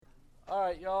All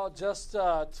right, y'all, just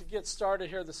to get started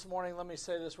here this morning, let me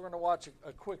say this. We're going to watch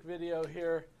a quick video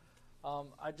here.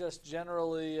 I just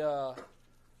generally,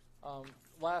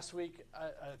 last week,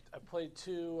 I played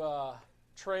two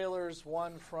trailers,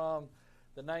 one from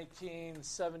the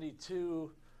 1972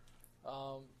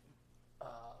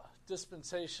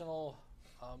 dispensational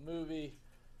movie,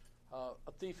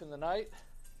 A Thief in the Night,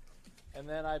 and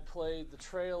then I played the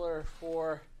trailer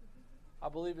for, I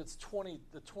believe it's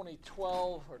the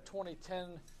 2012 or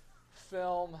 2010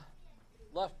 film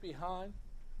Left Behind,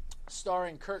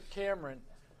 starring Kirk Cameron,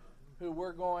 who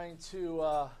we're going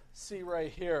to see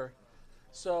right here.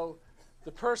 So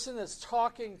the person that's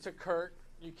talking to Kirk,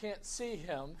 you can't see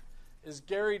him, is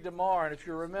Gary DeMar. And if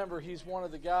you remember, he's one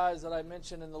of the guys that I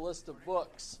mentioned in the list of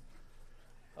books.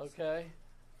 Okay?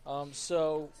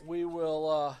 So we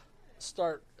will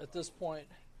start at this point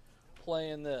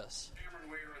playing this. Cameron,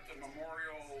 we are at the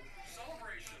memorial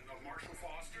celebration of Marshall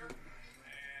Foster,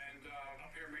 and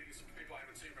up here meeting some people I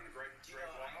haven't seen in a great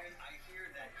while. I hear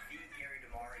that the Gary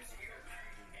DeMar is here,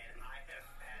 and I have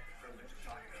had the privilege of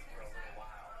talking to him for a little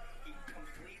while. He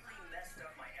completely messed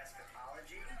up my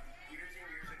eschatology years and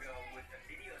years ago with the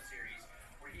video series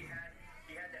where he had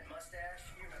that mustache.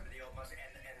 You remember the old mustache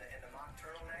and the mock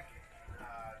turtleneck,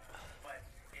 but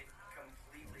it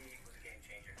completely was a game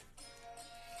changer.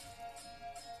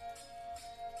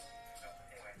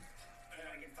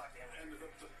 And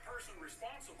the person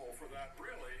responsible for that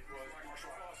really was Marshall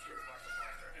Foster.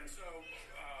 And so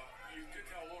you could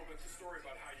tell a little bit the story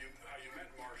about how you met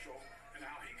Marshall and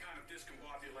how he kind of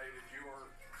discombobulated your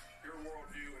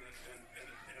worldview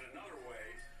in another way,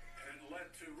 and it led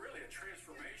to really a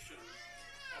transformation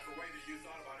of the way that you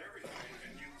thought about everything.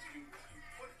 And you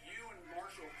put you and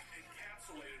Marshall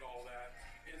encapsulated all that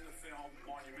in the film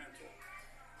Monumental.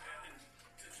 And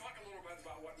to talk a little bit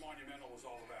about what Monumental was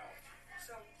all about.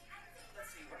 So,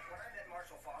 let's see, when I met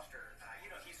Marshall Foster,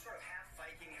 he's sort of half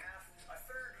Viking, half a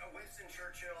third Winston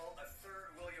Churchill, a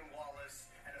third William Wallace,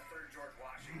 and a third George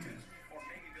Washington, or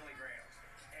maybe Billy Graham.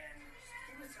 And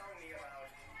he was telling me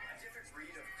about a different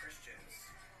breed of Christians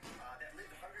that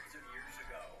lived hundreds of years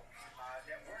ago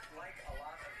that weren't like a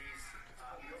lot of these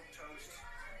milquetoast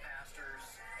pastors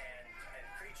and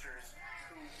preachers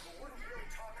who wouldn't really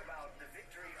talk about the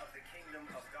victory of the kingdom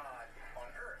of God on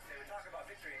earth. They would talk about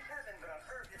victory in heaven, but on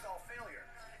earth it's all failure,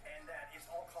 and that it's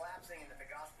all collapsing, and that the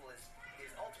gospel is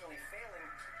ultimately failing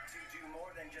to do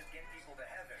more than just get people to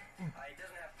heaven. It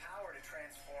doesn't have power to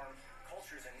transform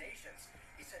cultures and nations.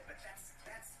 He said, but that's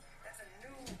a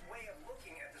new way of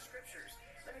looking at the scriptures.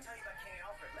 Let me tell you about King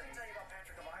Alfred. Let me tell you about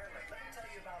Patrick of Ireland. Let me tell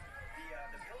you about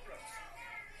the Pilgrims.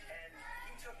 And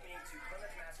he took me to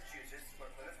Plymouth, Massachusetts, where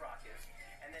Plymouth Rock is,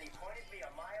 and then he pointed me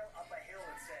a mile up a hill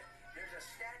and said, there's a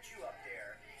statue up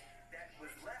there that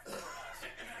was left for us,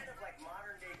 kind of like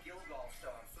modern-day Gilgal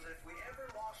stones, so that if we ever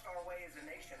lost our way as a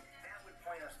nation, that would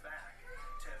point us back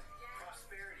to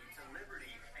prosperity, to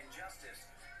liberty, and justice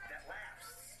that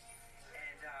lasts.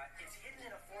 And it's hidden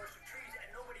in a forest of trees,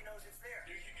 and nobody knows it's there.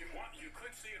 You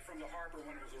could see it from the harbor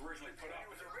when it was originally put up.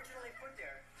 It was originally put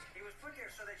there. It was put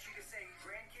there so that you could say,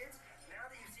 grandkids, now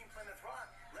that you've seen Plymouth Rock,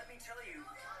 let me tell you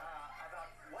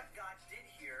about what God did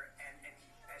here and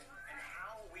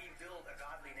how we build a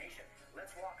godly nation.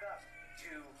 Let's walk up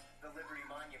to the Liberty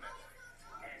Monument.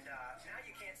 And now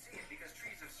you can't see it because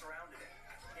trees have surrounded it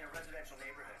in a residential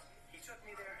neighborhood. He took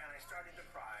me there and I started to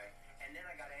cry, and then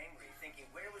I got angry, thinking,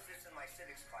 where was this in my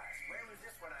civics class? Where was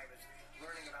this when I was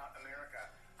learning about America?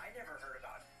 I never heard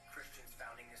about Christians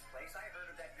founding this place. I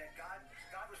heard of that God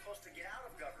was supposed to get out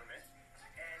of government,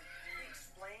 and he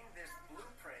explained this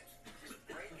blueprint, this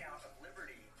breakout of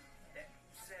liberty that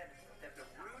said that the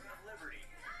root of liberty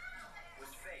was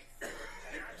faith.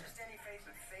 And not just any faith,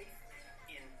 but faith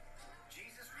in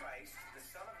Jesus Christ, the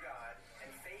Son of God, and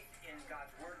faith in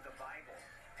God's Word, the Bible.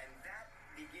 And that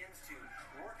begins to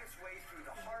work its way through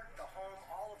the heart, the home,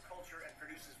 all of culture, and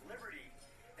produces liberty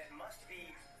that must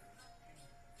be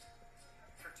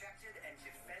protected and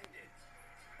defended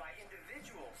by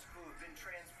individuals who have been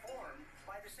transformed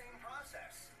by the same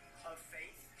process of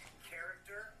faith,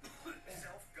 character,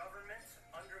 self-government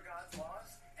under God's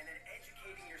laws, and then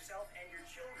educating yourself and your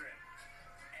children.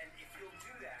 And if you'll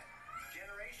do that,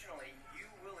 generationally, you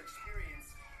will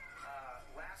experience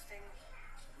lasting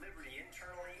liberty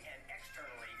internally and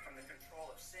externally from the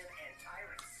control of sin and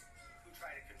tyrants who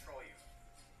try to control you.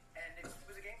 And it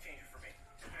was a game changer for me.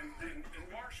 And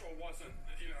Marshall wasn't,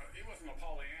 he wasn't a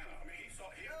Pollyanna. I mean,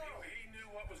 he knew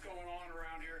what was going on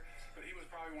around here, but he was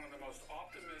probably one of the most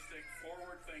optimistic,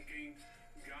 forward-thinking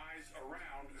guys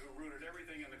around who rooted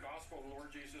everything in the gospel of the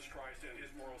Lord Jesus Christ and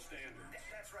his moral standards.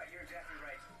 That's right. You're exactly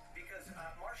right. Because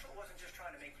Marshall wasn't just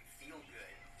trying to make you feel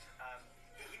good.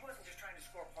 He wasn't just trying to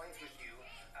score points with you.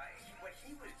 What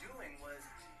he was doing was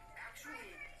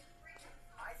actually,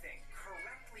 I think,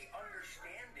 correctly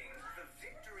understanding the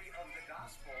victory of the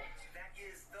gospel that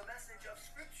is the message of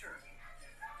Scripture.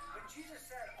 When Jesus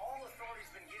said, all authority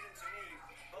has been given to me,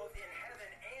 both in heaven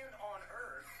and on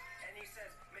earth, and he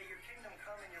says, may your kingdom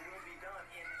come and your will be done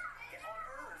on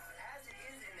earth as it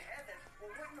is in heaven,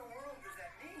 well, what in the world does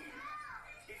that mean?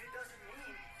 If it doesn't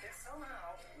mean that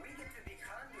somehow we get to be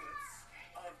conduits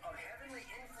of heavenly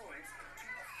influence to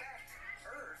affect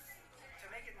earth, to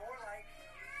make it more like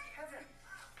heaven.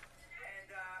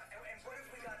 And what have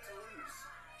we got to lose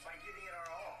by giving it our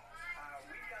all?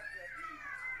 We've got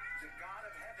the God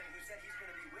of heaven who said he's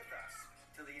going to be with us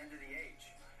till the end of the age.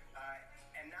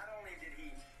 And not only did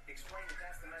he explain that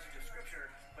that's the message of Scripture,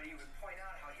 but he would point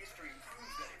out how history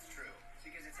proves that it's true,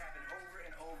 because it's happened over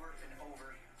and over and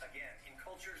over again in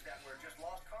cultures that were just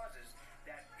lost causes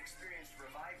that experienced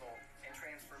revival and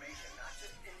transformation, not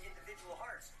just in individual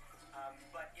hearts,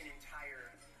 but in entire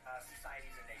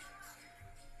societies and nations.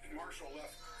 And Marshall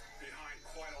left behind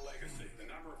quite a legacy. The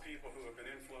number of people who have been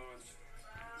influenced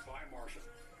by Marshall,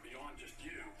 beyond just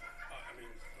you,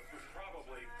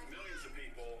 probably millions of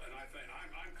people, and I think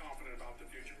I'm confident about the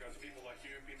future because of people like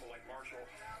you, people like Marshall,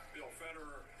 Bill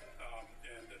Federer,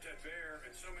 and Ted Baer,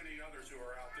 and so many others who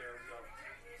are out there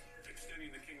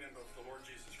extending the kingdom of the Lord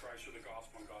Jesus Christ through the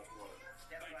gospel and God's word.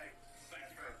 That's Thank right. you.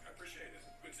 Thank you. I appreciate it.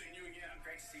 Good seeing you again.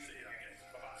 Great to see you again.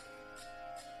 Okay.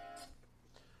 Bye-bye.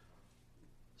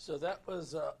 So that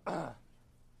was,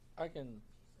 I can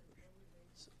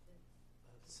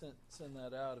send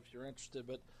that out if you're interested,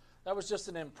 but that was just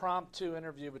an impromptu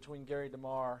interview between Gary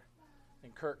DeMar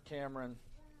and Kirk Cameron.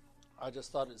 I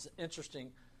just thought it was an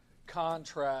interesting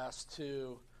contrast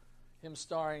to him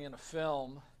starring in a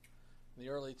film in the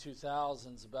early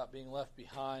 2000s about being left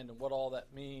behind and what all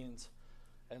that means,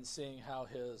 and seeing how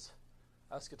his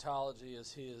eschatology,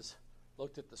 as he has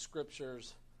looked at the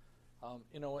Scriptures,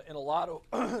 in a lot of,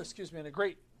 in a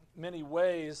great many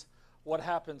ways, what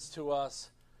happens to us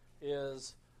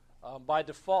is by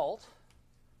default,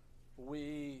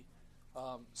 we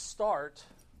start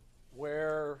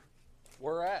where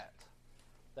we're at.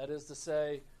 That is to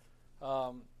say,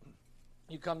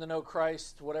 you come to know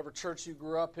Christ, whatever church you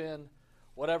grew up in,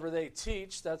 whatever they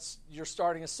teach, that's your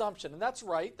starting assumption. And that's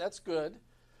right, that's good.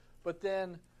 But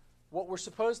then what we're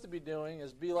supposed to be doing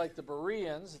is be like the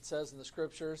Bereans, it says in the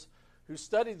Scriptures, who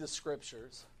studied the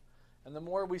Scriptures. And the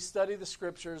more we study the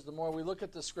Scriptures, the more we look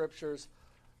at the Scriptures,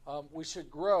 we should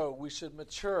grow, we should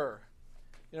mature.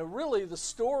 Really the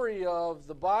story of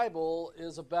the Bible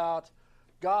is about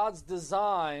God's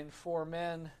design for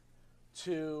men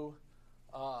to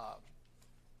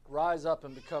rise up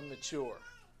and become mature.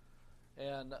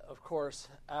 And, of course,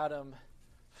 Adam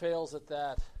fails at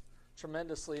that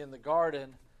tremendously in the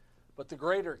garden, but the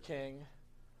greater king,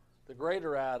 the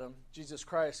greater Adam, Jesus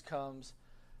Christ, comes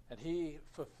and he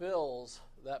fulfills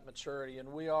that maturity,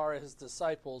 and we are his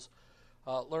disciples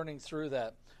learning through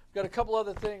that. We've got a couple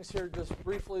other things here just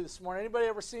briefly this morning. Anybody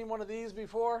ever seen one of these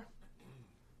before?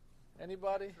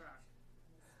 Anybody?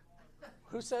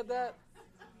 Who said that?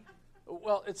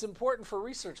 Well, it's important for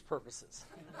research purposes.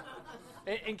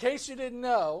 In case you didn't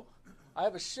know, I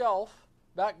have a shelf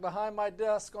back behind my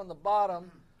desk on the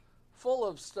bottom full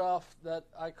of stuff that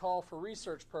I call for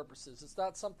research purposes. It's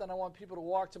not something I want people to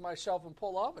walk to my shelf and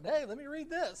pull off and, hey, let me read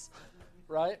this,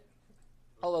 right?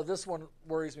 Although this one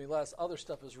worries me less. Other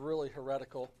stuff is really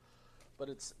heretical, but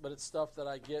it's stuff that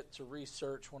I get to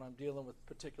research when I'm dealing with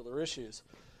particular issues.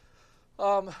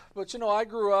 But I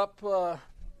grew up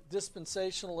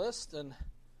dispensationalist and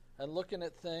looking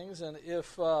at things, and if,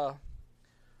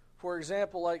 for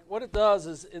example, like what it does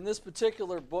is in this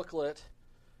particular booklet,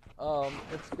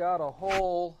 it's got a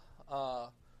whole,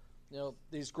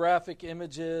 these graphic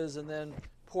images and then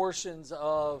portions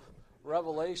of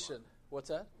Revelation. What's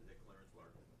that?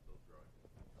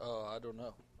 Oh, I don't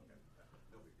know.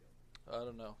 I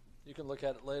don't know. You can look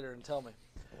at it later and tell me.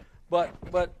 But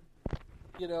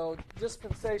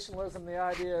dispensationalism, the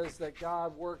idea is that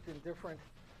God worked in different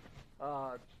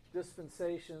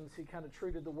dispensations. He kind of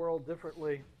treated the world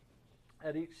differently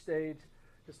at each stage.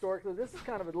 Historically, this is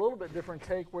kind of a little bit different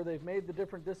take where they've made the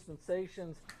different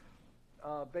dispensations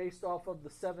based off of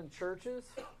the 7 churches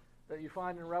that you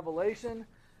find in Revelation,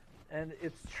 and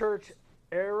it's church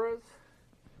eras.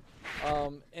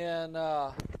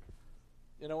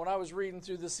 When I was reading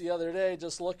through this the other day,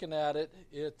 just looking at it,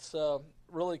 it's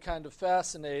really kind of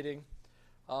fascinating.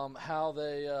 how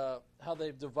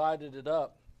they've divided it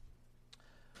up.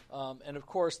 And of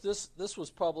course, this was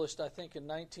published, I think, in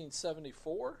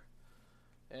 1974,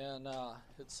 and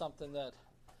it's something that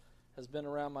has been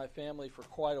around my family for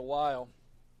quite a while.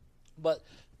 But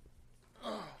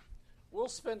we'll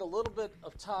spend a little bit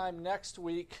of time next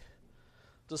week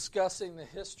discussing the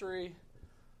history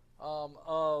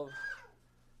of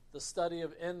the study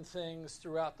of end things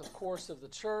throughout the course of the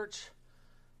church,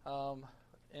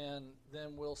 and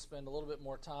then we'll spend a little bit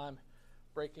more time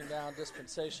breaking down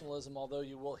dispensationalism, although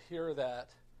you will hear that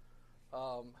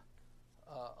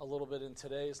a little bit in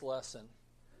today's lesson.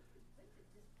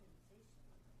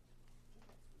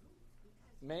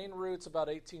 Main root's about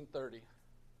 1830.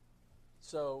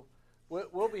 So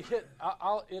we'll be hit,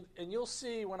 and you'll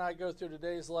see when I go through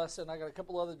today's lesson, I got a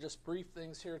couple other just brief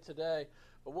things here today,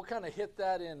 but we'll kind of hit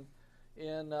that in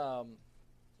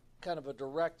kind of a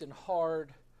direct and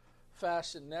hard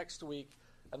fashion next week.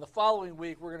 And the following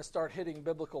week, we're going to start hitting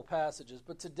biblical passages.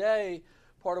 But today,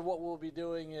 part of what we'll be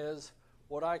doing is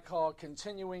what I call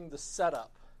continuing the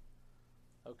setup.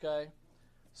 Okay?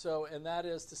 So, and that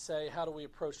is to say, how do we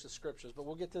approach the Scriptures? But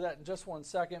we'll get to that in just one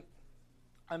second.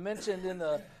 I mentioned in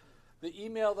the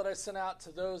email that I sent out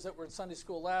to those that were in Sunday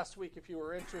school last week, if you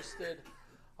were interested,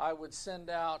 I would send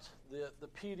out the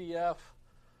PDF,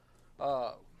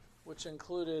 which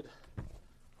included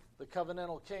the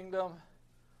Covenantal Kingdom.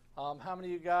 How many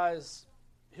of you guys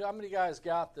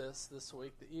got this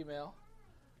week, the email?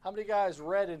 How many guys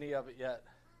read any of it yet?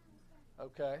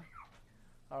 Okay.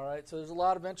 All right, so there's a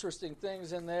lot of interesting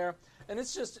things in there. And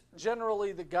it's just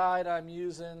generally the guide I'm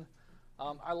using.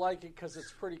 I like it because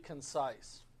it's pretty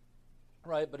concise,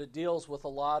 right? But it deals with a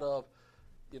lot of,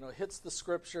 hits the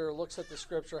Scripture, looks at the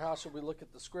Scripture. How should we look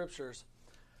at the Scriptures?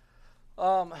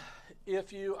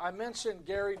 I mentioned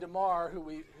Gary DeMar,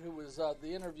 who was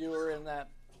the interviewer in that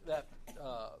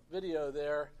video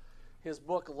there, his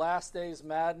book Last Days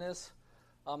Madness.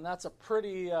 That's a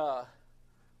pretty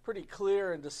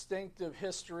clear and distinctive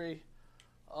history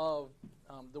of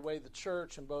the way the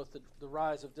church and both the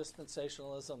rise of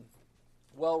dispensationalism,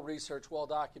 well researched, well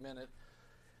documented.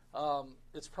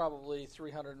 It's probably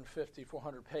 350,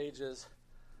 400 pages.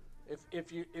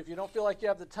 If you don't feel like you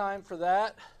have the time for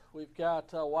that, we've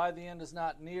got Why the End is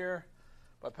Not Near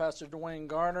by Pastor Dwayne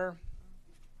Garner.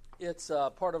 It's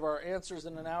part of our Answers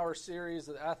in an Hour series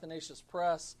at Athanasius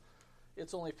Press.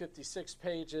 It's only 56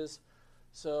 pages.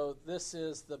 So this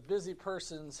is the busy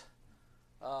person's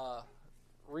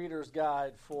reader's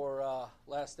guide for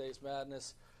Last Days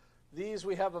Madness. These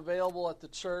we have available at the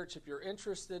church. If you're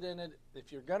interested in it,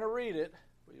 if you're going to read it,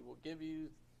 we will give you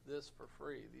this for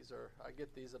free. I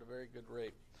get these at a very good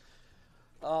rate.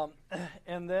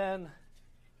 And then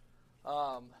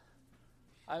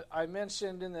I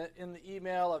mentioned in the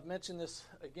email, I've mentioned this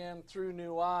again through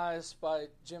New Eyes by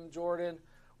Jim Jordan.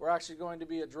 We're actually going to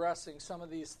be addressing some of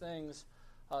these things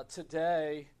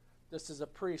today. This is a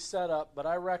pre-setup, but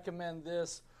I recommend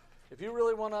this. If you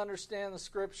really want to understand the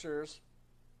Scriptures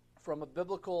from a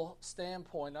biblical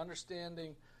standpoint,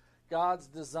 understanding God's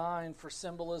design for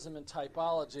symbolism and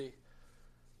typology,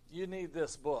 you need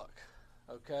this book,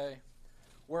 okay?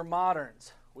 We're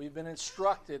moderns. We've been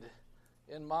instructed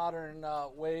in modern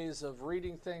ways of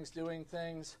reading things, doing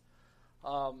things,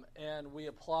 and we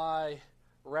apply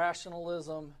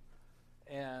rationalism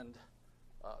and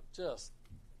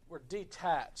we're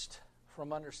detached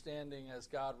from understanding as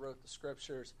God wrote the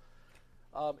Scriptures.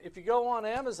 If you go on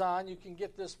Amazon, you can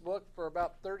get this book for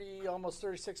about almost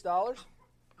 $36.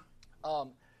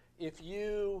 If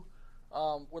you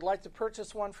would like to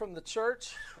purchase one from the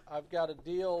church, I've got a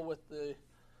deal with the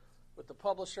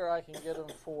publisher. I can get them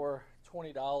for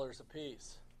 $20 a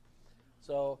piece.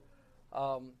 So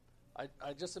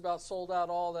I just about sold out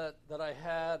all that I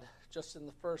had just in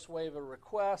the first wave of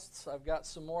requests. I've got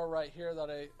some more right here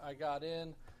that I got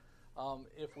in.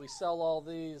 If we sell all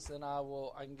these, then I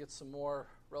can get some more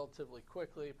relatively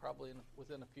quickly, probably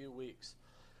within a few weeks.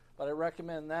 But I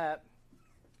recommend that.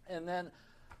 And then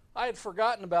I had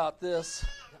forgotten about this.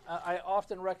 I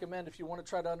often recommend if you want to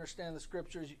try to understand the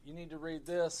Scriptures, you need to read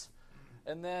this.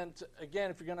 And then,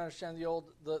 again, if you're going to understand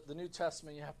the New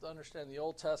Testament, you have to understand the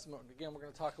Old Testament. And again, we're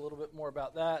going to talk a little bit more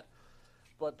about that.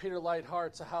 But Peter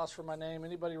Lightheart's A House for My Name.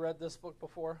 Anybody read this book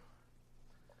before?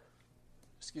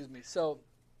 Excuse me. So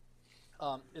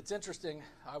it's interesting.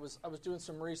 I was doing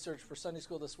some research for Sunday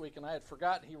school this week, and I had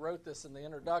forgotten he wrote this in the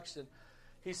introduction.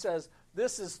 He says,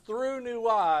 "This is Through New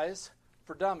Eyes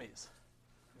for Dummies."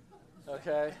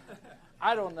 Okay?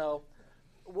 I don't know.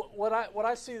 What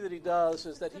I see that he does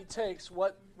is that he takes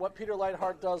what Peter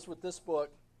Lightheart does with this book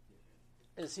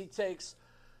is he takes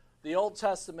the Old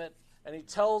Testament and he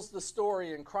tells the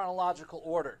story in chronological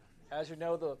order. As you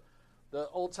know, the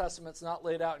Old Testament's not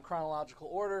laid out in chronological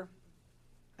order,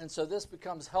 and so this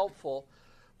becomes helpful,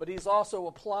 but he's also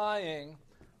applying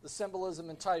the symbolism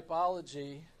and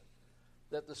typology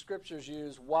that the Scriptures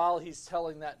use while he's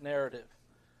telling that narrative.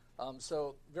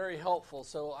 So very helpful.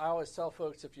 So I always tell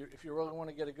folks, if you really want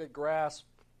to get a good grasp,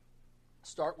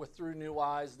 start with Through New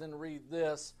Eyes, then read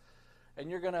this, and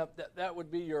you're gonna that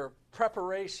would be your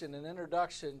preparation and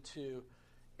introduction to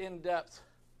in-depth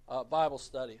Bible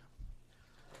study.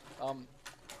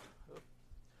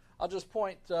 I'll just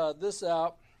point this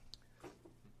out.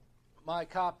 My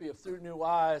copy of Through New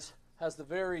Eyes has the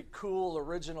very cool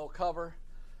original cover.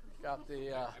 Got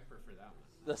the I prefer that one.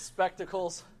 the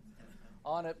spectacles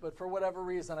on it, but for whatever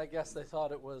reason, I guess they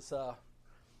thought it was,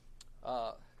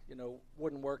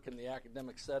 wouldn't work in the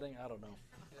academic setting. I don't know.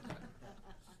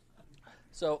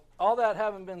 So all that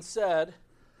having been said,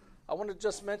 I want to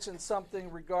just mention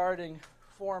something regarding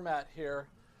format here.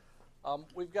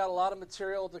 We've got a lot of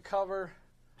material to cover,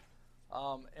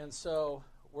 and so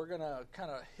we're going to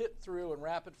kind of hit through and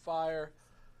rapid fire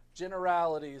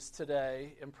generalities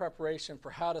today in preparation for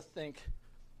how to think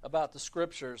about the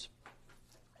Scriptures.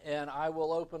 And I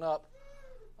will open up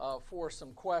for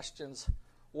some questions.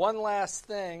 One last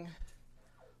thing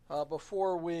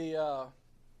before we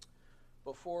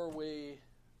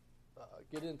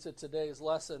get into today's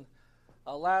lesson.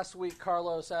 Last week,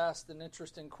 Carlos asked an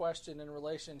interesting question in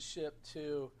relationship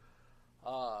to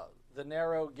the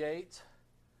narrow gate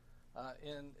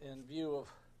in view of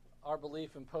our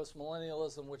belief in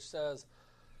postmillennialism, which says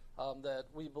that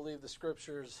we believe the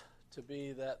Scriptures to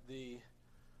be that the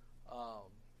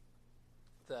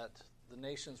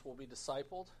nations will be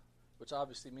discipled, which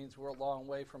obviously means we're a long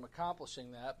way from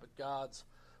accomplishing that, but God's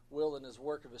will and his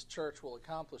work of his church will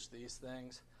accomplish these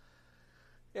things.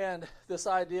 And this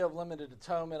idea of limited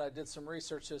atonement, I did some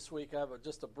research this week. I have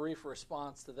just a brief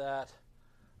response to that,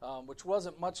 which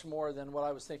wasn't much more than what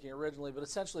I was thinking originally, but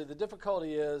essentially the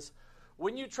difficulty is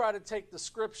when you try to take the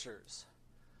Scriptures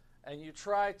and you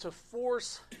try to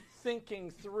force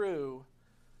thinking through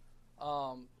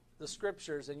the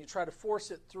Scriptures and you try to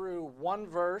force it through one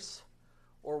verse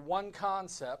or one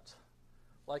concept,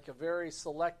 like a very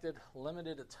selected,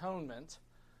 limited atonement,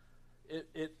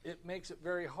 it makes it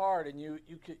very hard, and you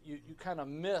kind of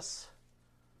miss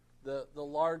the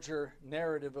larger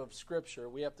narrative of Scripture.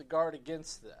 We have to guard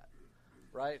against that,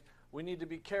 right? We need to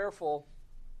be careful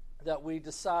that we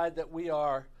decide that we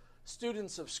are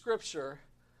students of Scripture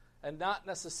and not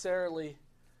necessarily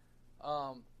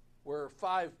we're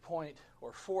 5-point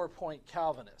or 4-point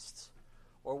Calvinists,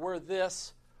 or we're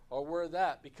this or we're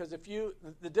that. Because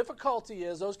the difficulty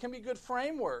is those can be good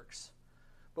frameworks,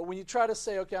 but when you try to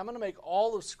say, okay, I'm going to make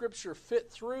all of Scripture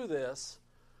fit through this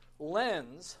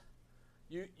lens,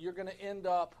 you're going to end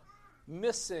up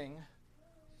missing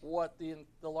what the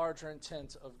larger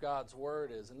intent of God's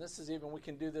Word is. And this is even, we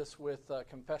can do this with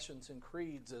confessions and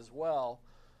creeds as well.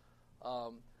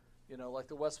 Like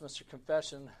the Westminster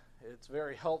Confession, it's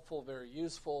very helpful, very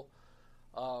useful,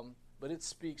 but it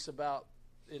speaks about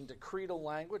in decretal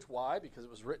language. Why? Because it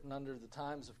was written under the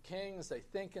times of kings. They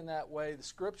think in that way. The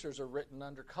Scriptures are written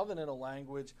under covenantal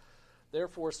language.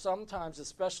 Therefore, sometimes,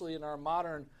 especially in our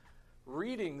modern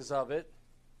readings of it,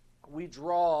 we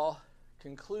draw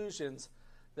conclusions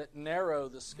that narrow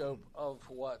the scope of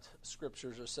what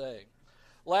Scriptures are saying.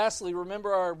 Lastly,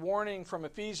 remember our warning from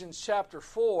Ephesians chapter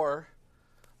 4,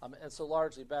 and so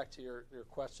largely back to your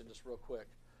question just real quick,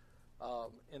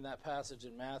 in that passage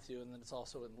in Matthew, and then it's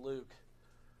also in Luke.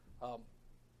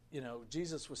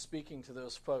 Jesus was speaking to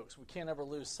those folks. We can't ever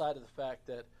lose sight of the fact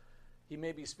that he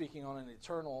may be speaking on an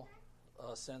eternal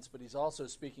sense, but he's also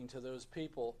speaking to those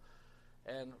people.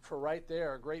 And for right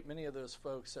there, a great many of those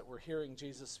folks that were hearing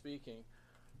Jesus speaking,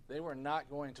 they were not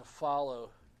going to follow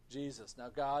Jesus. Now,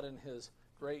 God, in his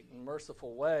great and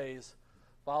merciful ways,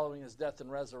 following his death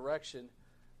and resurrection,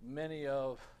 many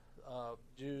of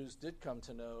Jews did come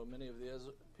to know, many of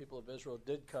the people of Israel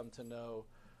did come to know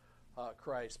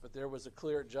Christ, but there was a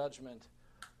clear judgment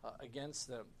against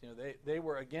them. They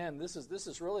were, again, this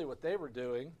is really what they were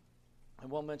doing, and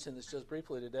we'll mention this just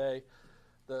briefly today.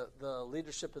 The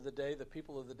leadership of the day, the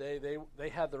people of the day, they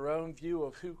had their own view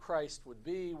of who Christ would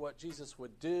be, what Jesus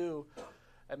would do,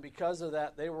 and because of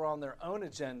that, they were on their own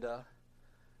agenda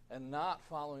and not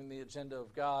following the agenda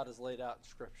of God as laid out in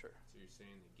Scripture. So you're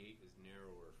saying the gate is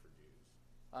narrower for Jews?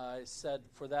 I said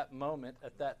for that moment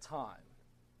at that time.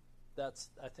 That's,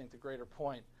 I think, the greater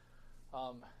point.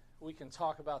 We can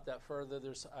talk about that further.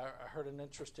 I heard an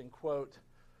interesting quote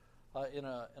in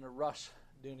a Rush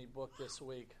Dooney book this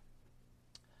week.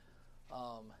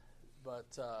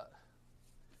 But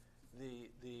the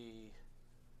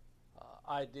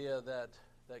idea that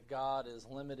God is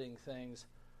limiting things.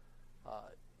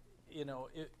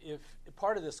 If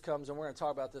part of this comes, and we're going to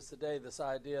talk about this today, this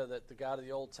idea that the God of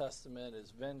the Old Testament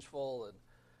is vengeful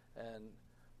and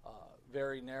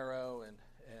very narrow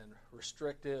and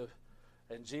restrictive,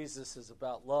 and Jesus is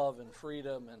about love and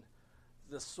freedom, and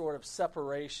this sort of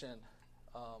separation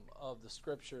of the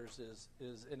Scriptures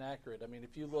is inaccurate. I mean,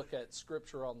 if you look at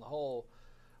Scripture on the whole,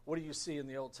 what do you see in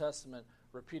the Old Testament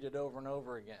repeated over and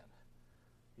over again?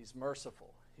 He's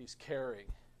merciful. He's caring.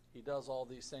 He does all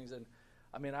these things. And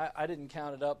I mean, I didn't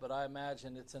count it up, but I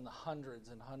imagine it's in the hundreds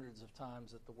and hundreds of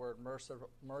times that the word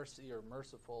mercy or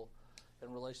merciful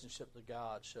in relationship to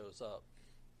God shows up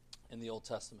in the Old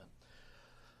Testament.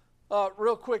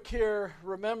 Real quick here,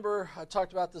 remember, I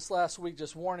talked about this last week,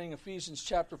 just warning, Ephesians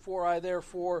chapter 4, I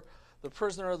therefore, the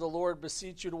prisoner of the Lord,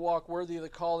 beseech you to walk worthy of the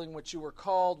calling which you were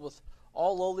called, with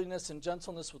all lowliness and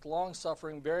gentleness, with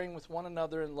long-suffering, bearing with one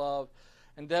another in love,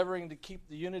 endeavoring to keep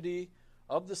the unity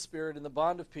of the Spirit in the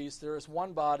bond of peace. There is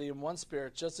one body and one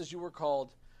Spirit, just as you were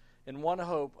called, in one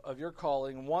hope of your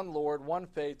calling, one Lord, one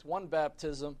faith, one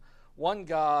baptism, one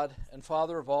God and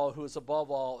Father of all, who is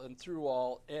above all and through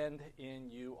all and in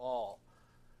you all.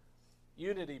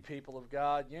 Unity, people of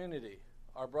God, unity.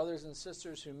 Our brothers and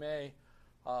sisters who may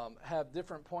have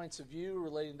different points of view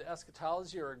relating to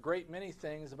eschatology or a great many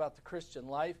things about the Christian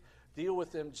life, deal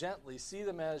with them gently. See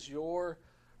them as your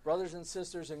brothers and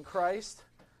sisters in Christ.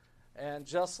 And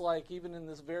just like even in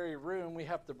this very room, we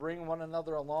have to bring one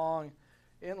another along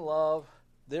in love.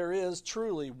 There is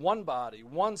truly one body,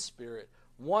 one Spirit,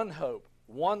 one hope,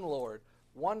 one Lord,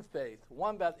 one faith,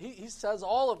 one baptism. He says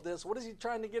all of this. What is he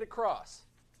trying to get across?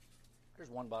 There's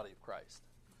one body of Christ.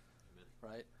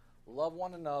 Amen. Right? Love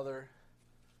one another.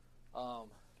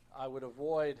 I would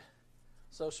avoid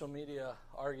social media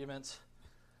arguments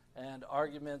and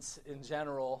arguments in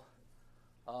general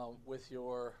with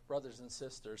your brothers and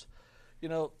sisters. You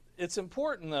know, it's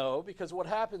important, though, because what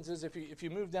happens is if you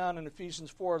move down in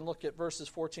Ephesians 4 and look at verses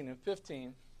 14 and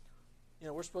 15, you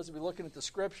know, we're supposed to be looking at the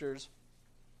Scriptures,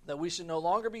 that we should no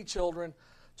longer be children,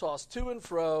 tossed to and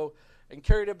fro, and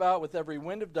carried about with every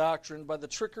wind of doctrine by the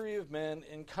trickery of men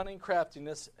in cunning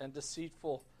craftiness and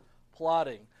deceitful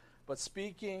plotting. But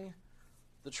speaking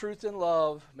the truth in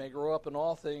love may grow up in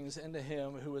all things into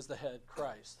him who is the head,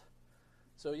 Christ.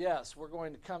 So yes, we're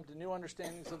going to come to new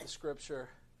understandings of the Scripture,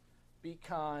 be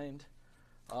kind,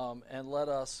 and let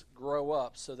us grow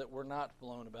up so that we're not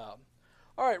blown about.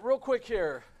 All right, real quick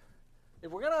here. If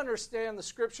we're going to understand the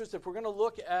Scriptures, if we're going to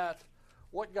look at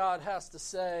what God has to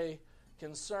say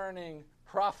concerning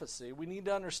prophecy, we need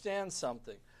to understand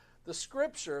something. The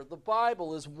Scripture, the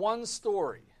Bible, is one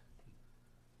story.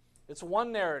 It's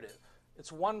one narrative.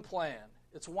 It's one plan.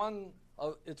 It's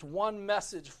one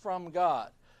message from God.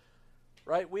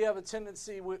 Right? We have a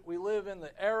tendency, we live in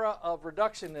the era of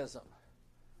reductionism.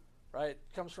 Right?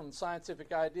 It comes from the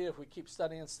scientific idea. If we keep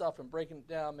studying stuff and breaking it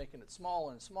down, making it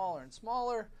smaller and smaller and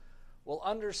smaller, we'll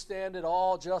understand it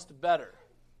all just better.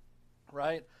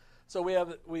 Right? So we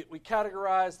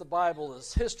categorize the Bible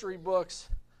as history books,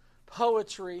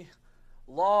 poetry,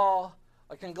 law,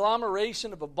 a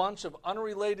conglomeration of a bunch of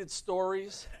unrelated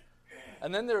stories.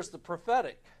 And then there's the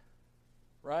prophetic.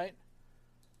 Right?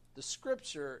 The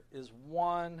Scripture is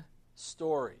one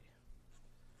story.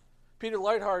 Peter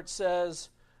Leithart says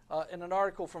in an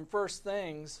article from First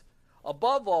Things,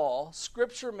 above all,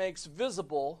 Scripture makes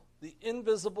visible the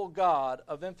invisible God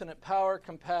of infinite power,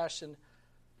 compassion,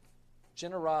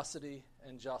 generosity,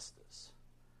 and justice.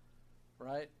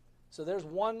 Right? So there's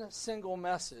one single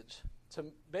message to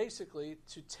basically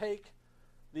to take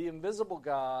the invisible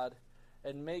God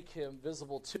and make him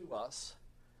visible to us.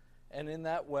 And in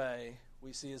that way,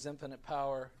 we see his infinite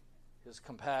power, his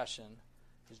compassion,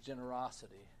 his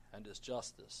generosity, and his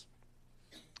justice.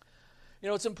 You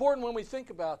know, it's important when we think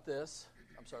about this.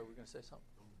 I'm sorry, we're going to say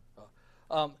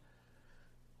something?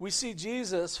 We see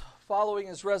Jesus following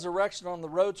his resurrection on the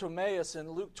road to Emmaus in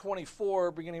Luke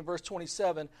 24, beginning verse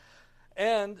 27.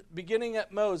 And beginning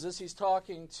at Moses, he's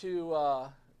talking to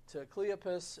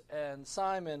Cleopas and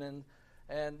Simon,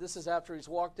 and this is after he's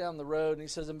walked down the road, and he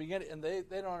says, and they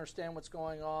don't understand what's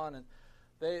going on, and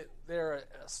they're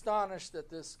astonished that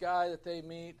this guy that they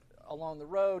meet along the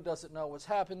road doesn't know what's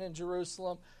happened in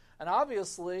Jerusalem. And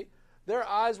obviously, their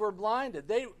eyes were blinded.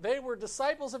 They were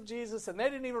disciples of Jesus, and they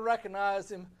didn't even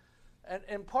recognize him. And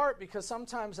in part because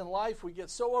sometimes in life we get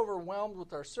so overwhelmed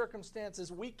with our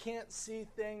circumstances, we can't see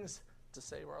things to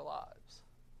save our lives.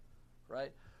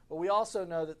 Right? But we also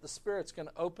know that the Spirit's going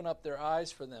to open up their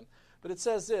eyes for them. But it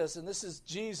says this, and this is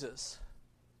Jesus.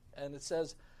 And it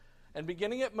says, and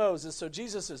beginning at Moses, so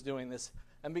Jesus is doing this,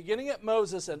 and beginning at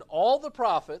Moses and all the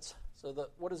prophets, so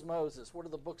what is Moses? What are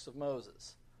the books of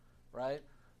Moses? Right?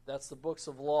 That's the books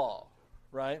of law,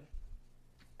 right?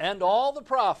 And all the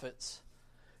prophets,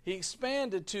 he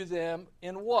expanded to them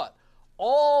in what?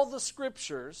 All the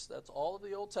scriptures, that's all of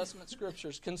the Old Testament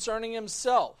scriptures, concerning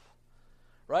himself,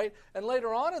 right? And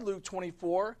later on in Luke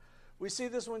 24, we see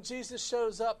this when Jesus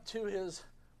shows up to his,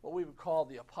 what we would call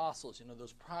the apostles,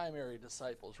 those primary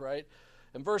disciples, right?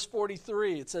 In verse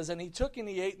 43, it says, and he took and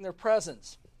he ate in their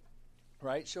presence,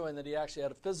 right? Showing that he actually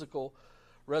had a physical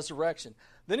resurrection.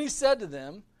 Then he said to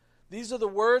them, these are the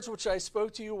words which I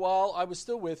spoke to you while I was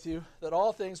still with you, that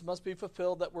all things must be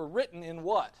fulfilled that were written in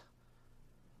what?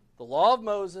 The law of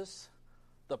Moses,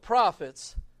 the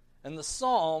prophets, and the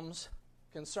Psalms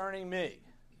concerning me.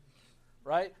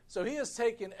 Right? So he has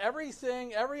taken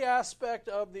everything, every aspect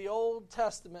of the Old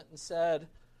Testament and said,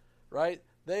 right,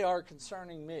 they are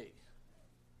concerning me.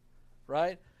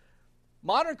 Right?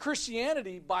 Modern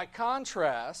Christianity, by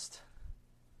contrast,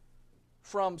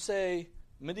 from, say,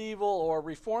 medieval or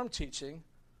Reformed teaching,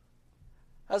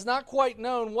 has not quite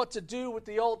known what to do with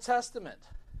the Old Testament.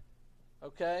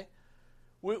 Okay?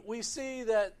 We see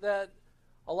that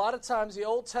a lot of times the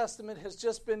Old Testament has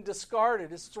just been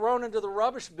discarded. It's thrown into the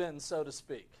rubbish bin, so to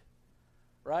speak.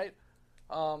 Right?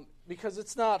 Because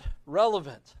it's not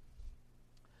relevant.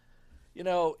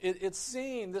 It's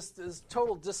seen, this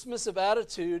total dismissive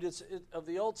attitude of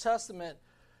the Old Testament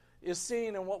is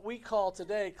seen in what we call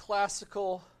today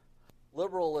classical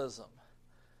liberalism.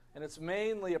 And it's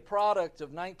mainly a product of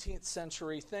 19th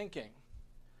century thinking.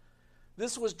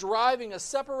 This was driving a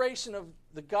separation of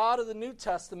the God of the New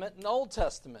Testament and Old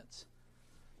Testament.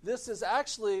 This is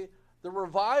actually the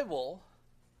revival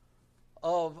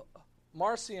of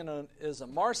Marcionism.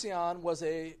 Marcion was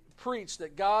a preach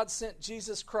that God sent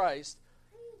Jesus Christ,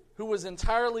 who was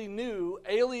entirely new,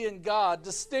 alien God,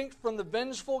 distinct from the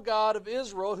vengeful God of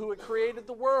Israel who had created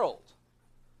the world.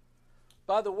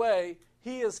 By the way,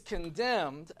 he is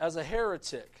condemned as a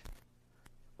heretic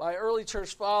by early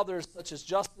church fathers such as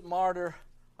Justin Martyr,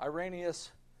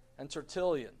 Irenaeus, and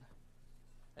Tertullian.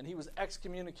 And he was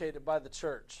excommunicated by the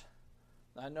church.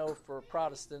 I know for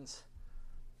Protestants,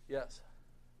 yes.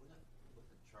 Wasn't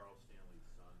Charles Stanley's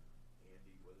son,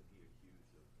 Andy, wasn't he accused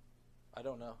of I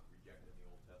don't know. rejecting the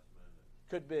Old Testament?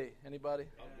 Could be. Anybody?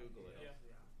 I'll Google it.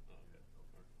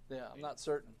 Yeah, I'm not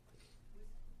certain.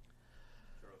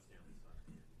 Charles Stanley's son,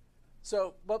 Andy.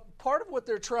 So, but part of what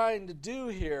they're trying to do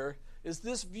here is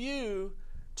this view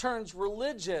turns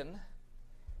religion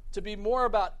to be more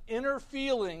about inner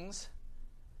feelings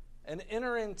and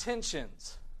inner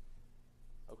intentions.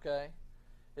 Okay?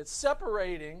 It's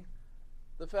separating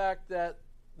the fact that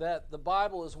the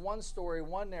Bible is one story,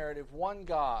 one narrative, one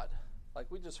God, like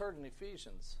we just heard in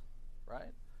Ephesians,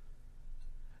 right?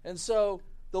 And so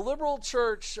the liberal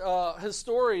church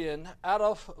historian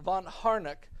Adolf von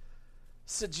Harnack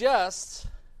suggests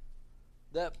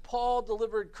that Paul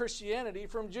delivered Christianity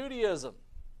from Judaism.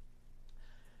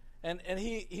 And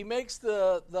he makes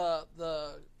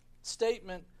the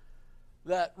statement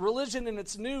that religion in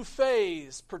its new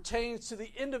phase pertains to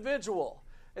the individual,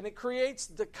 and it creates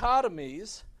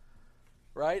dichotomies,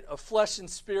 right, of flesh and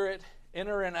spirit,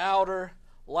 inner and outer,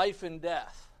 life and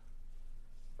death,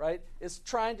 right? It's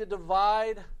trying to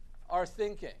divide our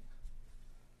thinking,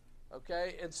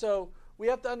 okay? And so we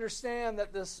have to understand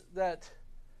that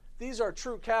these are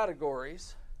true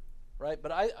categories, right?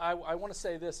 But I want to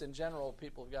say this in general,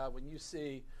 people of God, when you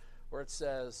see where it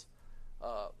says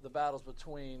the battles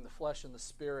between the flesh and the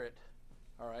spirit,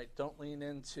 all right, don't lean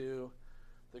into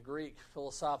the Greek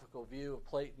philosophical view of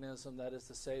Platonism, that is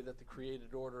to say that the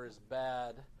created order is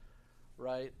bad,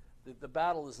 right? The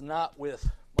battle is not with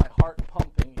my heart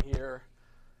pumping here,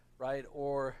 right,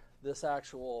 or this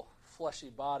actual fleshy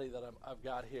body that I've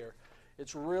got here.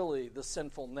 It's really the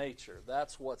sinful nature.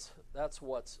 That's what's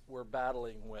we're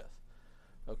battling with,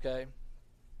 okay?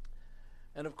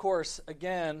 And of course,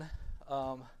 again,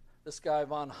 this guy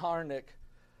von Harnack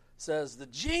says the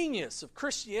genius of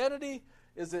Christianity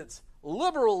is its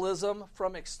liberalism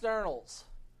from externals.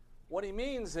 What he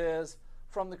means is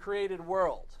from the created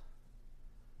world.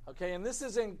 Okay, and this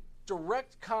is in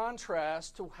direct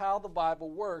contrast to how the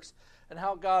Bible works and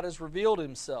how God has revealed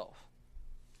himself.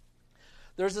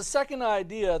 There's a second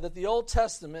idea that the Old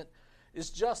Testament is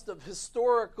just of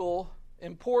historical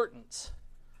importance.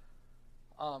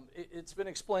 It's been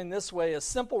explained this way: a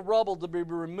simple rubble to be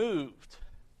removed,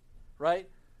 right?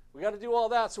 We got to do all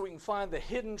that so we can find the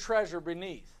hidden treasure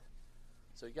beneath.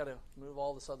 So you got to move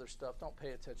all this other stuff. Don't pay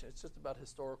attention. It's just about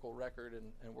historical record,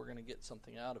 and we're going to get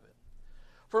something out of it.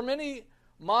 For many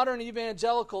modern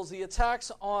evangelicals, the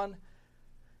attacks on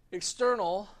the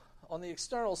external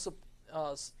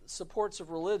supports of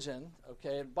religion,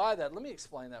 okay, and by that, let me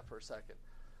explain that for a second.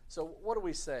 So what are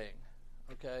we saying,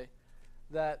 okay?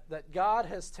 That God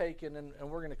has taken, and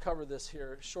we're going to cover this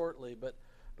here shortly, but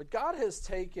God has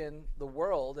taken the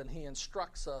world and he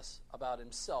instructs us about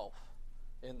himself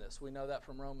in this. We know that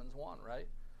from Romans 1, right?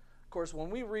 Of course, when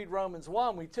we read Romans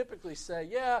 1, we typically say,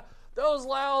 yeah, those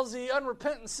lousy,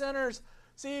 unrepentant sinners,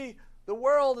 see, the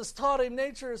world has taught him,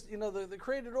 nature is, the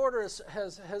created order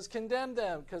has condemned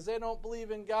them because they don't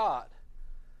believe in God.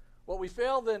 What we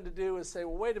fail then to do is say,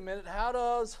 well, wait a minute, how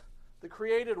does the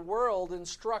created world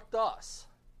instruct us?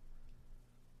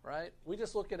 Right? We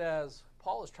just look at it as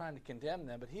Paul is trying to condemn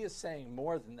them, but he is saying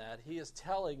more than that. He is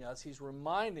telling us, he's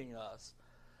reminding us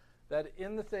that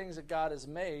in the things that God has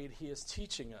made, he is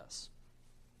teaching us.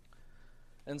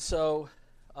 And so,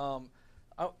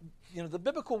 the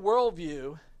biblical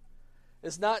worldview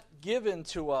is not given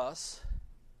to us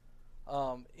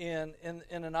in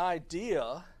an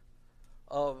idea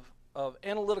of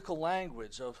analytical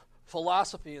language, of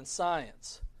philosophy and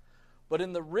science, but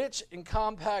in the rich and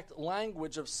compact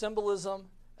language of symbolism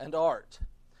and art.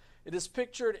 It is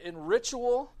pictured in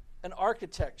ritual and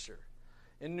architecture,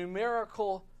 in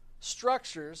numerical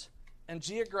structures and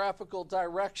geographical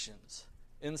directions,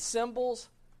 in symbols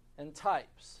and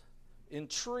types, in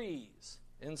trees,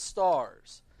 in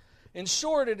stars. In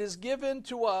short, it is given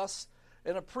to us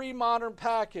in a pre-modern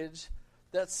package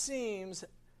that seems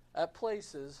at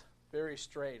places very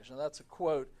strange. Now that's a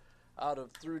quote out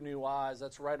of Through New Eyes.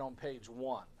 That's right on page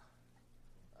 1.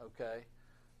 Okay?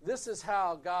 This is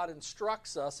how God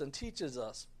instructs us and teaches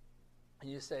us. And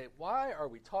you say, why are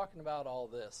we talking about all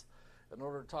this in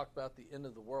order to talk about the end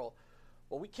of the world?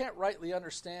 Well, we can't rightly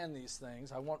understand these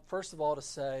things. I want, first of all, to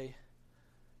say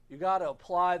you got to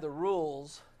apply the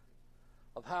rules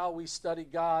of how we study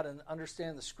God and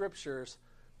understand the Scriptures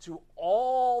to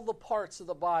all the parts of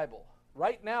the Bible.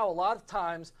 Right now, a lot of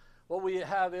times, what we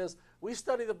have is we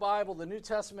study the Bible, the New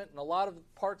Testament, and a lot of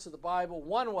parts of the Bible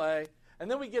one way, and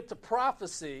then we get to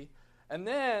prophecy, and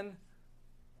then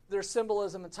there's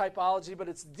symbolism and typology, but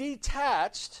it's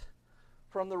detached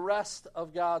from the rest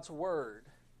of God's Word,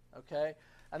 okay?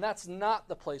 And that's not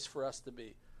the place for us to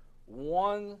be.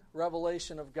 One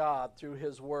revelation of God through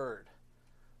His Word,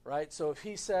 right? So if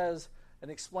He says and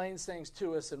explains things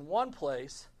to us in one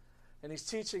place, and He's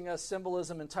teaching us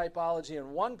symbolism and typology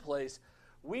in one place,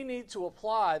 we need to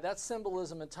apply that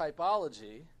symbolism and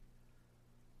typology,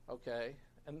 okay?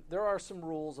 And there are some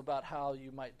rules about how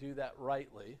you might do that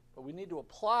rightly, but we need to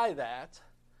apply that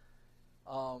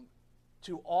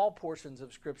to all portions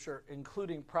of Scripture,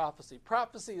 including prophecy.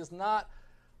 Prophecy is not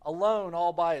alone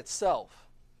all by itself,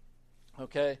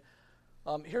 okay?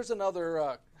 Here's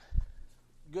another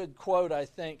good quote, I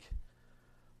think,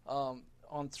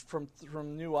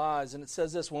 from New Eyes, and it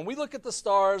says this: when we look at the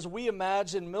stars, we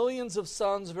imagine millions of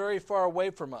suns very far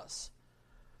away from us.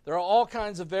 There are all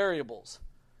kinds of variables: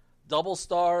 double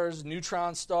stars,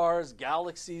 neutron stars,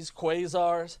 galaxies,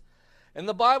 quasars. In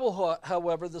the Bible,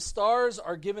 however, the stars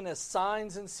are given as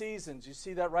signs and seasons. You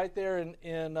see that right there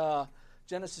in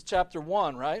Genesis chapter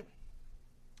 1, right?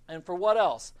 And for what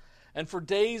else? And for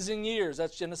days and years.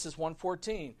 That's Genesis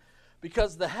 1:14.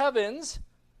 Because the heavens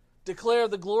declare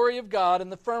the glory of God,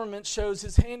 and the firmament shows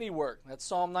His handiwork. That's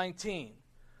Psalm 19.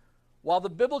 While the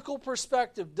biblical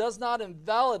perspective does not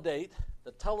invalidate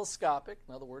the telescopic,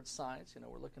 in other words, science,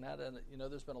 we're looking at it, and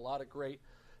there's been a lot of great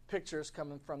pictures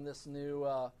coming from this new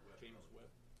James Webb.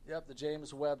 Yep, the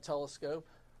James Webb telescope,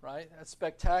 right? That's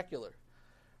spectacular,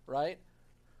 right?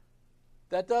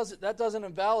 That doesn't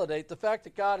invalidate the fact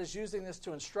that God is using this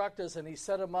to instruct us, and He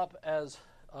set them up as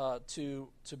to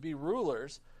be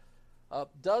rulers.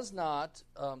 Does not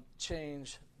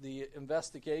change the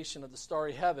investigation of the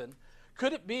starry heaven.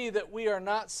 Could it be that we are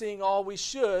not seeing all we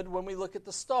should when we look at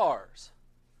the stars?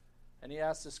 And he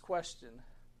asks this question: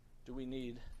 do we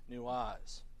need new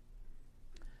eyes?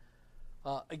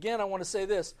 Again, I want to say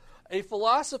this. A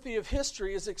philosophy of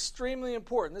history is extremely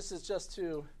important. This is just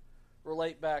to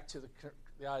relate back to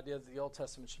the idea that the Old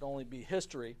Testament should only be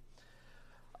history.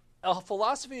 A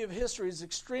philosophy of history is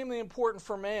extremely important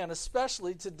for man,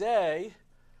 especially today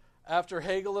after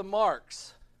Hegel and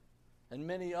Marx and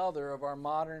many other of our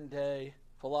modern day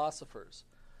philosophers.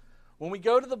 When we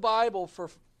go to the Bible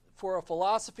for a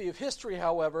philosophy of history,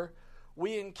 however,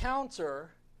 we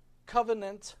encounter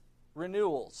covenant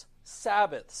renewals,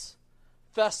 Sabbaths,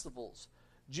 festivals,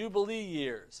 Jubilee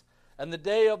years, and the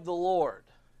day of the Lord.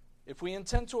 If we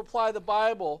intend to apply the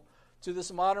Bible to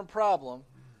this modern problem,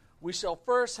 we shall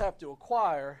first have to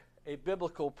acquire a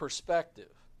biblical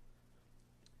perspective.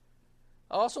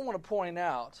 I also want to point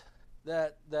out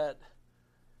that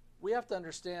we have to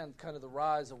understand kind of the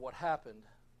rise of what happened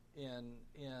in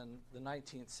the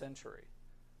 19th century.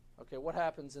 Okay, what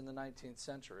happens in the 19th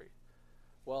century?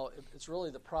 Well, it's really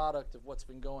the product of what's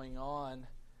been going on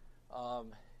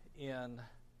in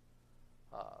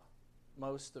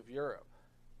most of Europe.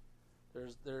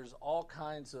 There's all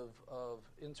kinds of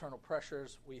internal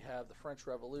pressures. We have the French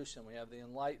Revolution. We have the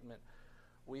Enlightenment.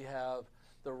 We have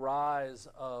the rise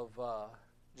of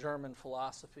German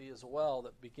philosophy as well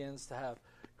that begins to have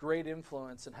great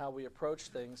influence in how we approach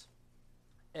things.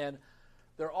 And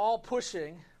they're all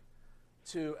pushing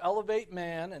to elevate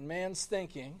man and man's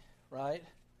thinking, right?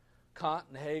 Kant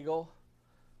and Hegel.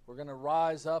 We're going to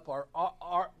rise up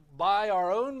by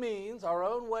our own means, our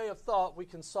own way of thought, we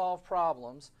can solve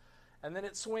problems. And then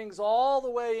it swings all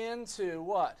the way into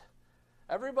what?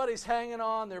 Everybody's hanging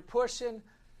on, they're pushing,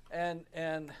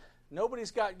 and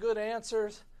nobody's got good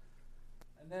answers.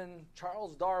 And then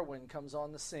Charles Darwin comes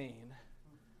on the scene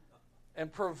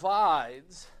and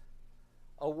provides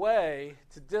a way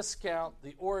to discount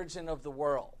the origin of the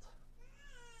world,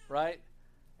 right?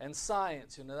 And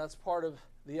science, that's part of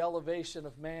the elevation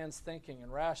of man's thinking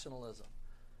and rationalism,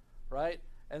 right?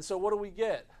 And so what do we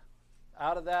get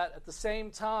out of that? At the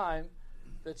same time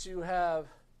that you have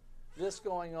this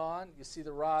going on, you see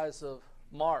the rise of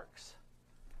Marx.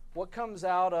 What comes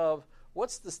out of,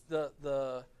 what's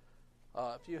the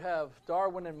if you have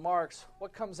Darwin and Marx,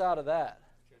 what comes out of that?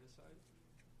 Genocide?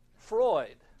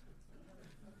 Freud,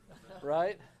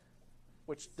 right?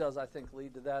 Which does, I think,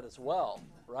 lead to that as well,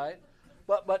 right?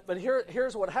 But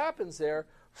here's what happens there.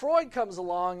 Freud comes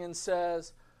along and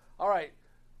says, all right,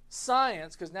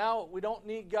 science, because now we don't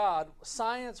need God.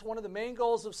 Science, one of the main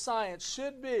goals of science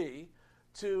should be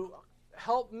to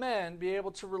help men be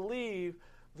able to relieve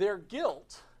their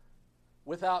guilt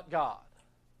without God.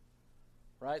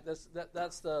 Right?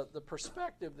 That's the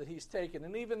perspective that he's taken.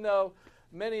 And even though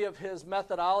many of his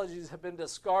methodologies have been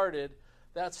discarded,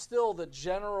 that's still the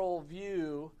general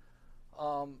view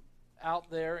out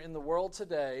there in the world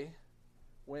today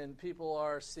when people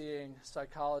are seeing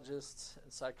psychologists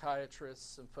and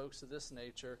psychiatrists and folks of this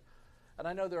nature. And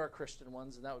I know there are Christian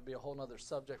ones, and that would be a whole other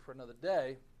subject for another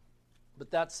day. But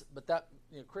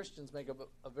Christians make up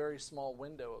a very small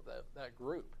window of that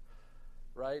group,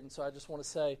 right? And so I just want to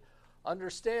say,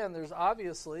 understand there's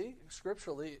obviously,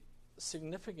 scripturally,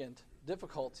 significant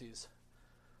difficulties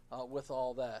with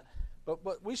all that.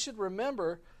 But we should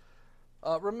remember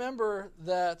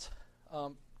that,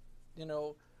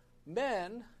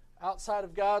 men outside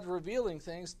of God's revealing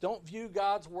things don't view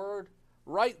God's word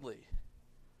rightly,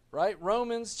 right?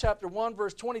 Romans chapter 1,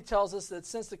 verse 20 tells us that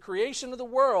since the creation of the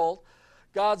world,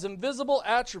 God's invisible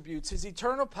attributes, his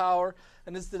eternal power,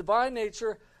 and his divine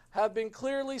nature have been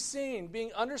clearly seen,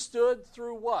 being understood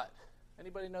through what?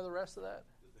 Anybody know the rest of that?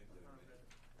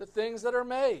 The things that are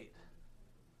made.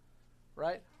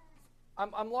 Right?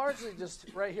 I'm largely just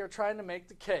right here trying to make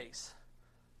the case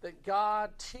that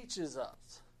God teaches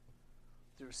us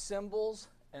through symbols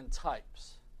and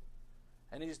types.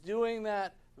 And he's doing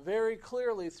that very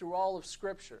clearly through all of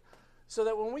Scripture. So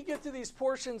that when we get to these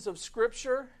portions of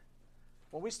Scripture,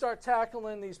 when we start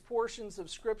tackling these portions of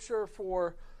Scripture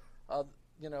for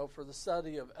the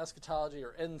study of eschatology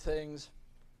or end things,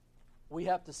 we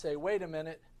have to say, wait a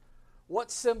minute,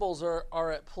 what symbols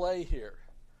are at play here?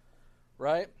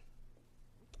 Right?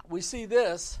 We see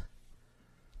this,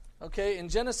 okay, in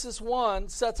Genesis 1,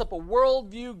 sets up a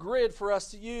worldview grid for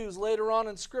us to use later on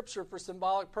in Scripture for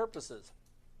symbolic purposes.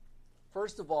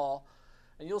 First of all,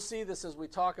 and you'll see this as we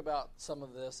talk about some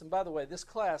of this, and by the way, this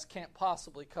class can't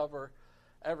possibly cover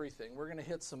everything. We're going to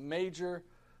hit some major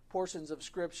portions of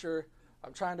Scripture.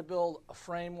 I'm trying to build a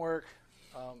framework.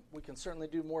 We can certainly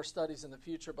do more studies in the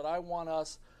future, but I want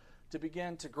us to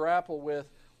begin to grapple with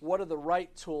what are the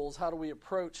right tools, how do we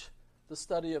approach the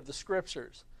study of the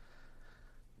Scriptures.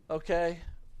 Okay?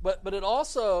 But it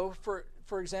also,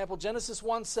 for example, Genesis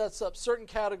 1 sets up certain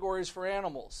categories for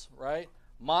animals, right?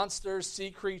 Monsters, sea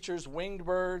creatures, winged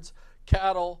birds,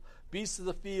 cattle, beasts of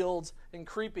the fields, and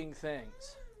creeping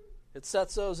things. It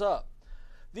sets those up.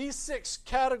 These 6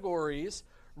 categories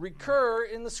recur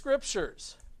in the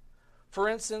Scriptures. For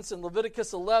instance, in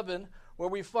Leviticus 11, where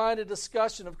we find a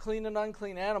discussion of clean and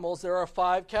unclean animals, there are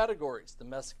 5 categories: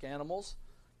 domestic animals,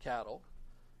 cattle,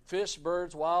 fish,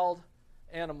 birds, wild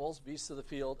animals, beasts of the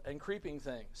field, and creeping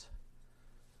things.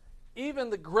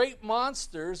 Even the great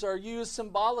monsters are used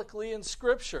symbolically in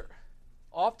Scripture,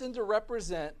 often to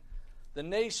represent the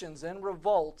nations in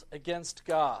revolt against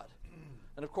God.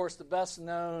 And of course, the best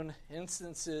known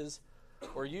instances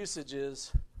or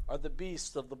usages are the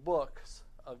beasts of the books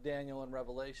of Daniel and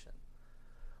Revelation.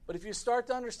 But if you start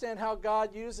to understand how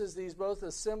God uses these both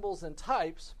as symbols and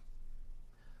types,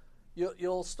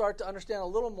 you'll start to understand a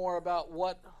little more about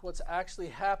what's actually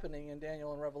happening in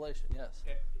Daniel and Revelation. Yes?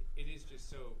 It is just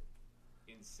so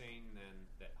insane then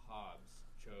that Hobbes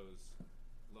chose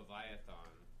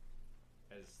Leviathan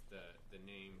as the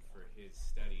name for his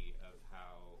study of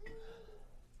how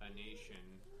a nation,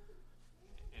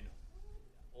 and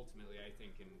ultimately I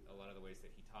think in a lot of the ways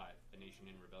that he taught, a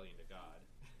nation in rebellion to God,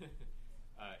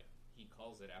 he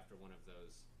calls it after one of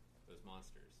those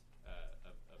monsters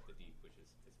of the deep, which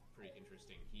is pretty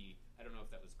interesting. I don't know if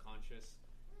that was conscious,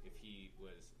 if he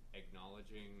was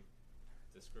acknowledging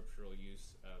the scriptural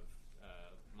use of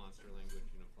monster language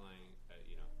and applying,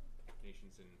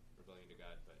 nations in rebellion to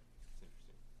God, but it's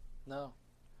interesting. No.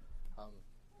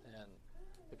 And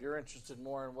if you're interested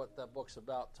more in what that book's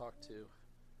about, talk to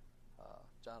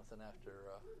Jonathan after.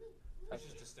 It's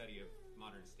just a study of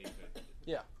modern statehood.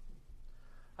 Yeah.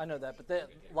 I know that, but a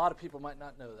lot of people might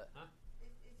not know that. Huh?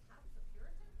 Is Hobbes a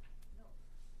Puritan? No.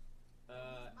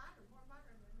 He's modern, more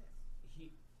modern than this.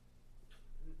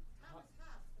 Thomas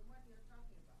Hobbes, the one you're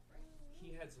talking about, right?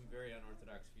 He had some very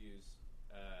unorthodox views.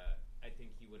 I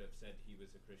think he would have said he was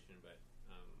a Christian, but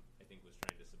I think was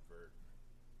trying to subvert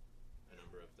a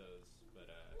number of those. But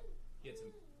he had some.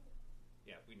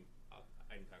 Yeah,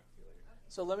 I can talk to you later.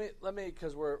 So let me,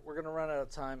 because we're going to run out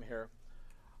of time here.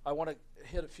 I want to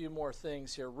hit a few more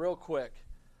things here real quick.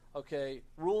 Okay,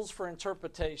 rules for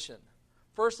interpretation.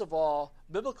 First of all,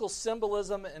 biblical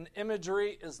symbolism and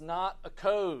imagery is not a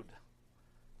code.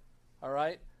 All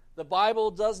right? The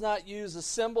Bible does not use a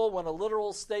symbol when a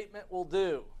literal statement will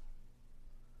do.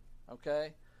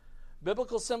 Okay?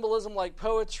 Biblical symbolism, like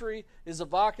poetry, is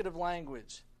evocative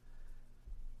language.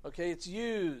 Okay, it's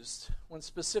used when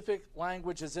specific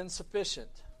language is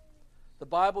insufficient. The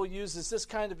Bible uses this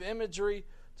kind of imagery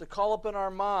to call up in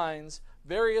our minds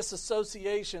various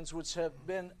associations which have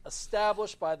been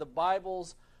established by the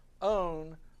Bible's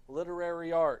own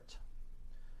literary art.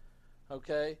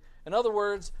 Okay? In other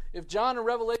words, if John in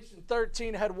Revelation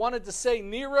 13 had wanted to say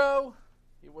Nero,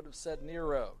 he would have said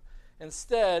Nero.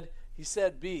 Instead, he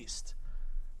said beast.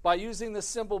 By using the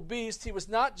symbol beast, he was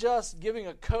not just giving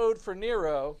a code for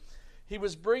Nero, he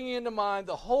was bringing into mind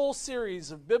the whole series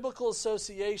of biblical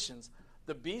associations.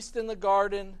 The beast in the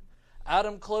garden,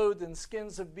 Adam clothed in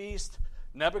skins of beast,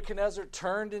 Nebuchadnezzar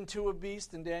turned into a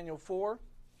beast in Daniel 4,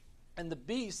 and the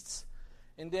beasts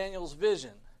in Daniel's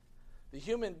vision, the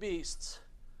human beasts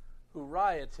who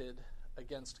rioted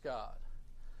against God.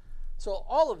 So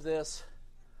all of this,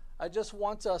 I just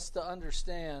want us to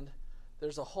understand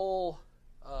there's a whole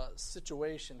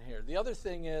situation here. The other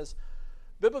thing is,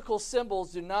 biblical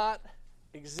symbols do not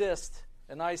exist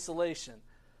in isolation.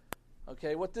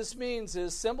 Okay, what this means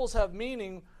is symbols have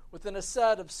meaning within a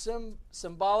set of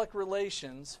symbolic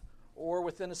relations or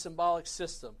within a symbolic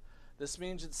system. This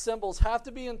means that symbols have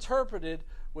to be interpreted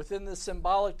within the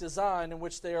symbolic design in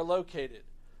which they are located.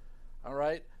 All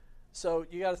right? So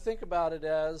you got to think about it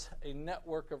as a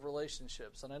network of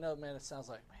relationships. And I know, man, it sounds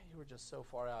like, man, you were just so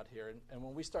far out here. And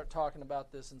when we start talking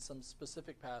about this in some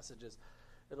specific passages,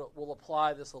 we'll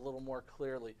apply this a little more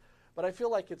clearly. But I feel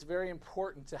like it's very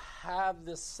important to have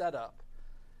this set up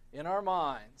in our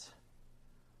minds,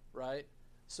 right?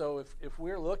 So if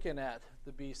we're looking at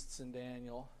the beasts in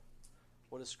Daniel,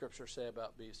 what does Scripture say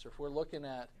about beasts? Or if we're looking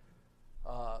at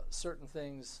certain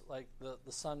things like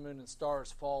the sun, moon, and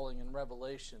stars falling in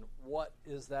Revelation, what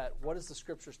is that? What does the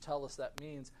Scriptures tell us that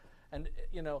means? And,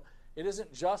 it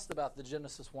isn't just about the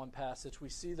Genesis 1 passage. We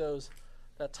see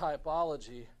that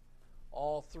typology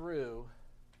all through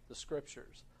the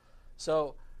Scriptures.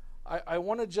 So I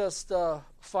want to just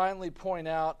finally point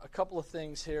out a couple of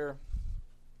things here.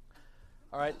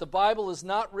 All right, the Bible is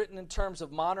not written in terms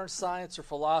of modern science or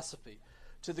philosophy.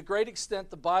 To the great extent,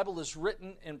 the Bible is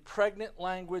written in pregnant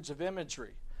language of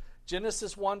imagery.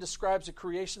 Genesis 1 describes the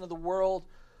creation of the world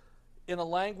in a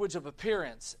language of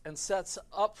appearance and sets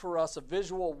up for us a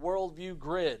visual worldview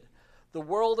grid. The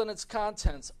world and its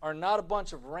contents are not a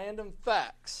bunch of random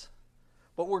facts,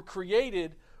 but were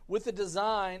created with a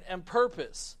design and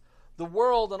purpose. The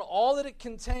world and all that it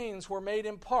contains were made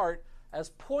in part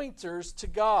as pointers to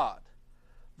God.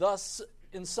 Thus,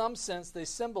 in some sense, they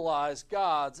symbolize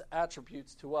God's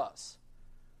attributes to us.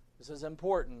 This is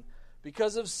important.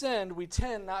 Because of sin, we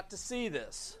tend not to see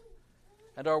this,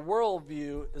 and our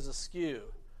worldview is askew.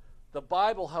 The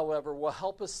Bible, however, will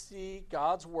help us see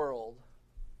God's world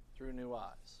through new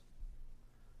eyes.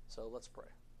 So let's pray.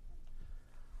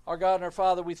 Our God and our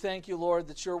Father, we thank you, Lord,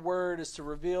 that your word is to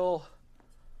reveal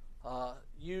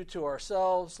you to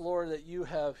ourselves, Lord, that you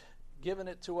have given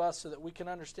it to us so that we can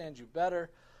understand you better.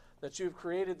 that you've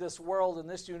created this world and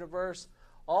this universe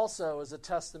also is a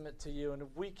testament to you. And if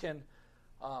we can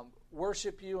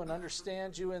worship you and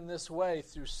understand you in this way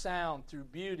through sound, through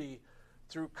beauty,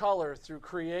 through color, through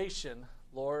creation,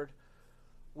 Lord,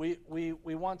 we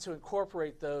want to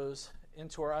incorporate those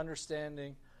into our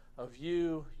understanding of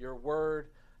you, your word,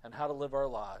 and how to live our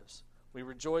lives. We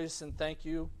rejoice and thank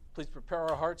you. Please prepare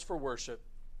our hearts for worship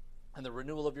and the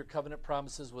renewal of your covenant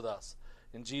promises with us.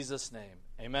 In Jesus' name,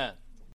 amen.